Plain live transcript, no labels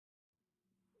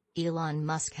Elon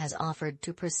Musk has offered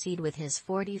to proceed with his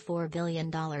 $44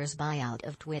 billion buyout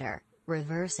of Twitter,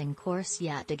 reversing course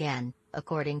yet again,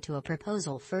 according to a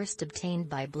proposal first obtained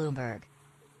by Bloomberg.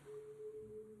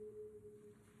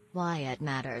 Why it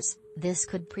matters: this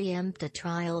could preempt a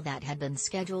trial that had been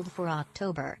scheduled for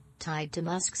October, tied to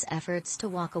Musk's efforts to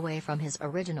walk away from his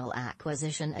original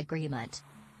acquisition agreement.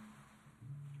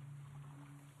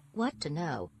 What to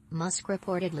know: Musk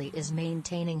reportedly is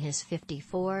maintaining his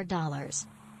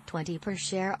 $54.20 per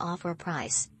share offer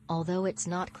price, although it's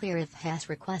not clear if he's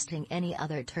requesting any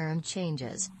other term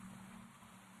changes.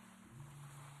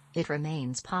 It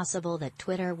remains possible that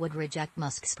Twitter would reject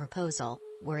Musk's proposal,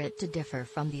 were it to differ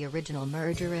from the original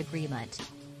merger agreement.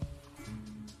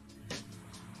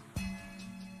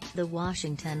 The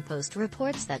Washington Post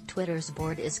reports that Twitter's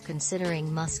board is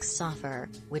considering Musk's offer,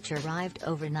 which arrived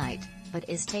overnight, but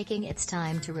is taking its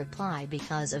time to reply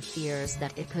because of fears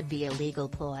that it could be a legal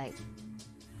ploy.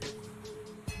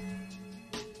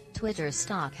 Twitter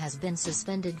stock has been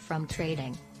suspended from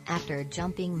trading, after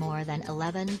jumping more than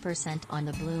 11% on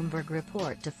the Bloomberg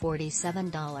report to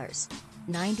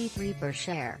 $47.93 per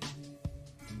share.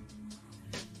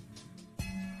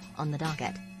 On the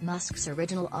docket, Musk's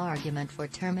original argument for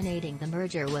terminating the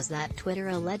merger was that Twitter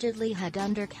allegedly had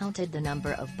undercounted the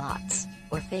number of bots,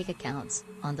 or fake accounts,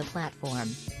 on the platform.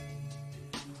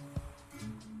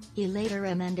 He later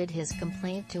amended his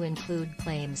complaint to include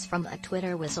claims from a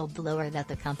Twitter whistleblower that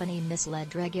the company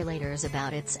misled regulators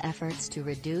about its efforts to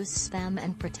reduce spam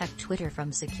and protect Twitter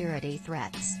from security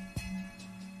threats.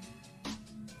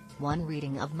 One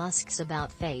reading of Musk's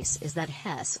about-face is that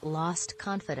Hess lost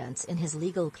confidence in his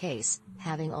legal case,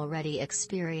 having already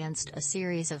experienced a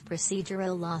series of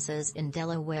procedural losses in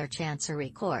Delaware Chancery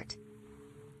Court.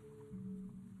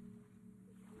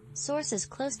 Sources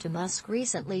close to Musk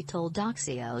recently told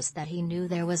Axios that he knew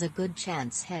there was a good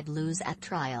chance he'd lose at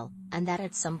trial, and that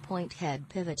at some point he'd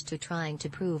pivot to trying to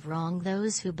prove wrong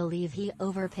those who believe he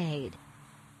overpaid.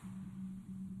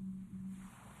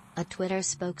 A Twitter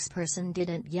spokesperson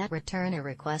didn't yet return a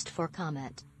request for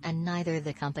comment, and neither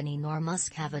the company nor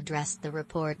Musk have addressed the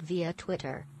report via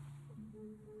Twitter.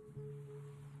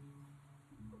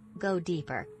 Go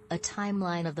deeper: a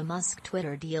timeline of the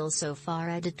Musk-Twitter deal so far.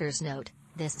 Editor's note: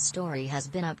 this story has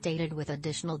been updated with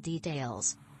additional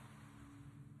details.